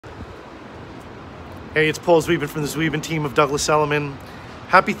Hey, it's Paul Zwiebin from the Zwiebin team of Douglas Elliman.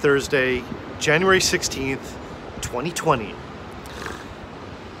 Happy Thursday, January 16th, 2020.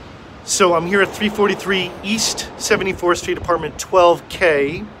 So I'm here at 343 East 74th Street, apartment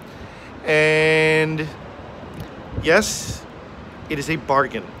 12K. And yes, it is a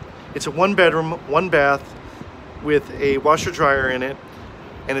bargain. It's a 1-bedroom, 1-bath with a washer dryer in it,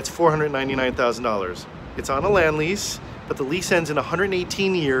 and it's $499,000. It's on a land lease, but the lease ends in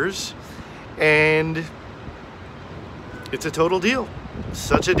 118 years, and it's a total deal.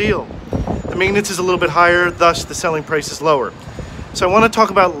 Such a deal. The maintenance is a little bit higher, thus the selling price is lower. So I want to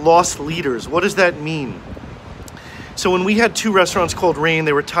talk about lost leaders. What does that mean? So when we had 2 restaurants called Rain,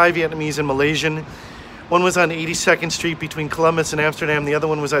 they were Thai, Vietnamese, and Malaysian. One was on 82nd Street between Columbus and Amsterdam. The other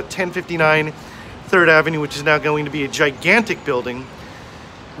one was at 1059 3rd Avenue, which is now going to be a gigantic building.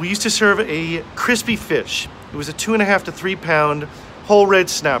 We used to serve a crispy fish. It was a 2.5 to 3 pound whole red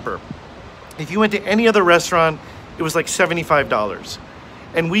snapper. If you went to any other restaurant, it was like $75.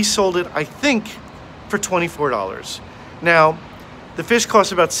 And we sold it, I think, for $24. Now, the fish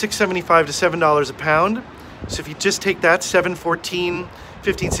costs about $6.75 to $7 a pound. So if you just take that, $7, $14,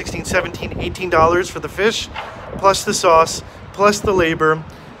 $15, $16, $17, $18 for the fish, plus the sauce, plus the labor,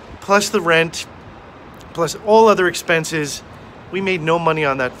 plus the rent, plus all other expenses, we made no money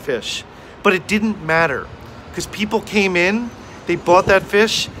on that fish. But it didn't matter, because people came in, they bought that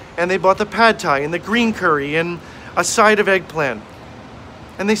fish, and they bought the pad thai and the green curry and a side of eggplant,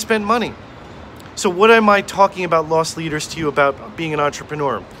 and they spent money. So what am I talking about lost leaders to you about being an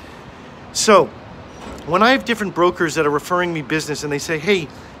entrepreneur? So when I have different brokers that are referring me business and they say, hey,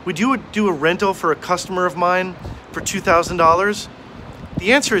 would you do a rental for a customer of mine for $2,000?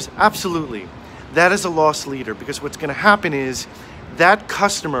 The answer is absolutely. That is a lost leader, because what's going to happen is that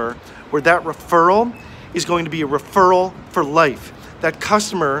customer or that referral is going to be a referral for life. That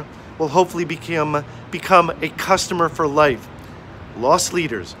customer will hopefully become a customer for life. Lost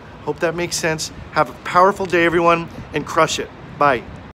leaders. Hope that makes sense. Have a powerful day, everyone, and crush it. Bye.